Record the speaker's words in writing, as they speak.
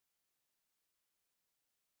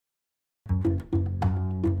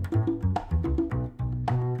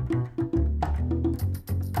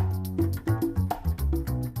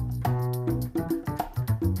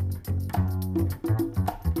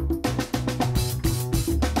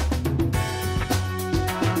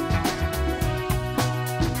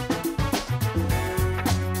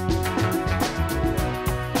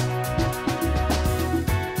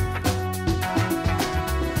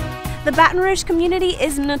The Baton Rouge community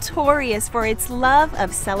is notorious for its love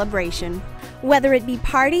of celebration. Whether it be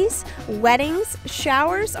parties, weddings,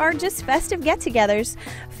 showers, or just festive get-togethers,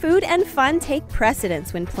 food and fun take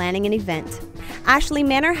precedence when planning an event. Ashley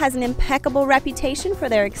Manor has an impeccable reputation for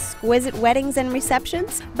their exquisite weddings and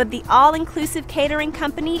receptions, but the all-inclusive catering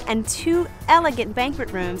company and 2 elegant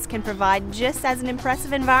banquet rooms can provide just as an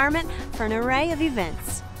impressive environment for an array of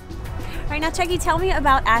events. All right, now Chucky, tell me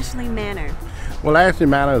about Ashley Manor. Well, Ashley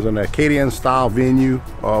Manor is an decadent style venue.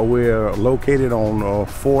 We're located on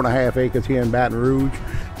 4.5 acres here in Baton Rouge.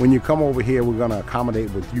 When you come over here, we're going to accommodate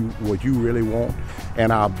with you what you really want.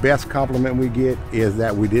 And our best compliment we get is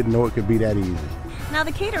that we didn't know it could be that easy. Now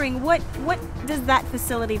the catering, what does that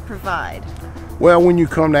facility provide? Well, when you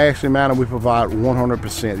come to Ashley Manor, we provide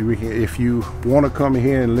 100%. If you want to come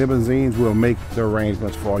here in limousines, we'll make the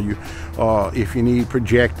arrangements for you. If you need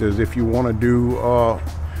projectors, if you want to do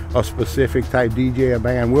a specific type DJ or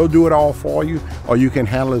band, we'll do it all for you, or you can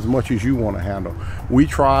handle as much as you want to handle. We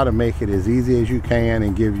try to make it as easy as you can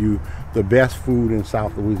and give you the best food in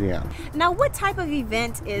South Louisiana. Now, what type of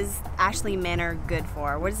event is Ashley Manor good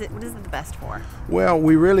for? What is it the best for? Well,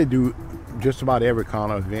 we really do just about every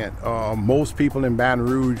kind of event. Most people in Baton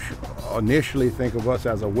Rouge initially think of us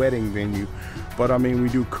as a wedding venue, but I mean, we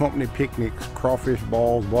do company picnics, crawfish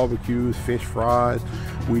balls, barbecues, fish fries.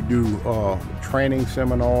 We do training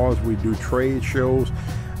seminars, we do trade shows.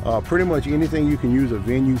 Pretty much anything you can use a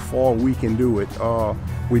venue for, we can do it.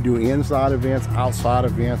 We do inside events, outside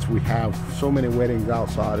events. We have so many weddings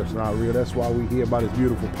outside, it's not real. That's why we hear about this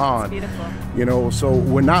beautiful pond. It's beautiful. You know, so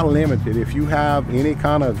we're not limited. If you have any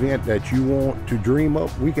kind of event that you want to dream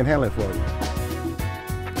up, we can handle it for you.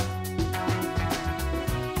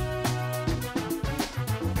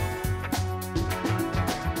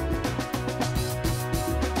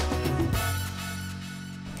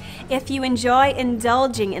 If you enjoy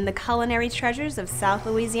indulging in the culinary treasures of South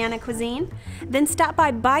Louisiana cuisine, then stop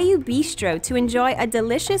by Bayou Bistro to enjoy a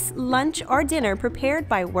delicious lunch or dinner prepared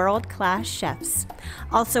by world-class chefs.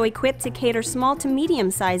 Also equipped to cater small to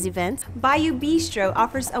medium-sized events, Bayou Bistro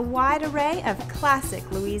offers a wide array of classic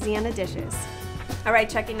Louisiana dishes. All right,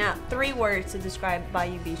 checking out 3 words to describe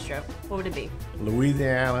Bayou Bistro. What would it be?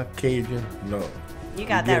 Louisiana Cajun love. You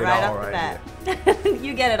got that right off the bat.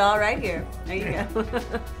 You get it all right here. There you go.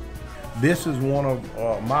 This is one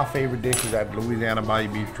of my favorite dishes at Louisiana Bayou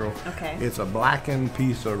Bistro. Okay. It's a blackened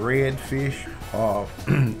piece of red fish,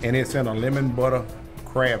 and it's in a lemon butter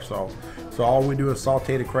crab sauce. So all we do is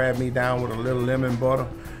saute the crab meat down with a little lemon butter.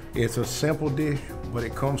 It's a simple dish, but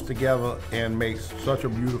it comes together and makes such a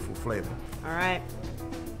beautiful flavor. All right,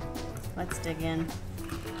 let's dig in.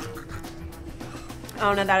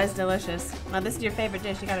 Oh no, that is delicious. Now this is your favorite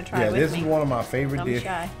dish. You gotta try it with me. Yeah, this is one of my favorite dishes.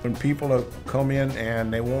 When people come in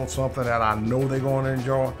and they want something that I know they're going to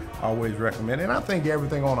enjoy, I always recommend it. And I think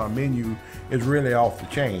everything on our menu is really off the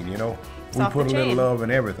chain, you know. We put a little love in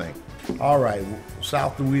everything. All right,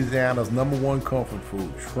 South Louisiana's #1 comfort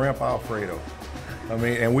food, shrimp Alfredo. I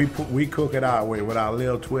mean, and we cook it our way with our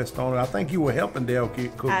little twist on it. I think you were helping Dale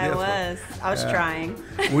cook this one. I was trying.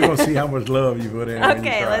 We're gonna see how much love you put in.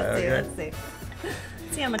 Okay, let's see.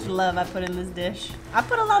 See how much love I put in this dish. I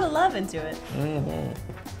put a lot of love into it.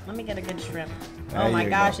 Let me get a good shrimp. Oh my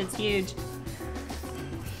gosh, it's huge.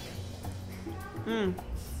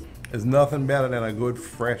 There's nothing better than a good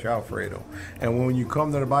fresh Alfredo. And when you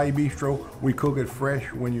come to the Bayou Bistro, we cook it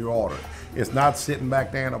fresh when you order it. It's not sitting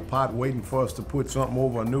back there in a pot waiting for us to put something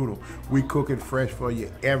over a noodle. We cook it fresh for you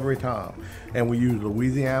every time. And we use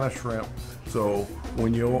Louisiana shrimp. So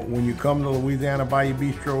when you come to Louisiana Bayou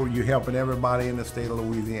Bistro, you're helping everybody in the state of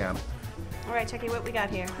Louisiana. All right, Chucky, what we got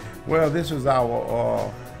here? Well, this is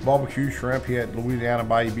our barbecue shrimp here at Louisiana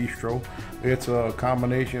Bayou Bistro. It's a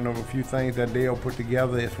combination of a few things that Dale put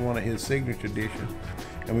together. It's one of his signature dishes.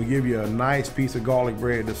 And we give you a nice piece of garlic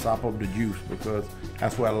bread to sop up the juice, because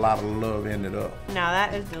that's where a lot of love ended up. Now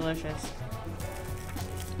that is delicious.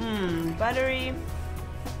 Buttery.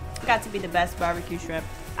 Got to be the best barbecue shrimp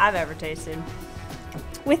I've ever tasted.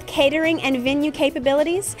 With catering and venue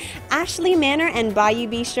capabilities, Ashley Manor and Bayou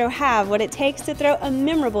Bistro have what it takes to throw a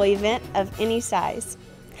memorable event of any size.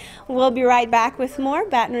 We'll be right back with more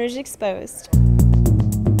Baton Rouge Exposed.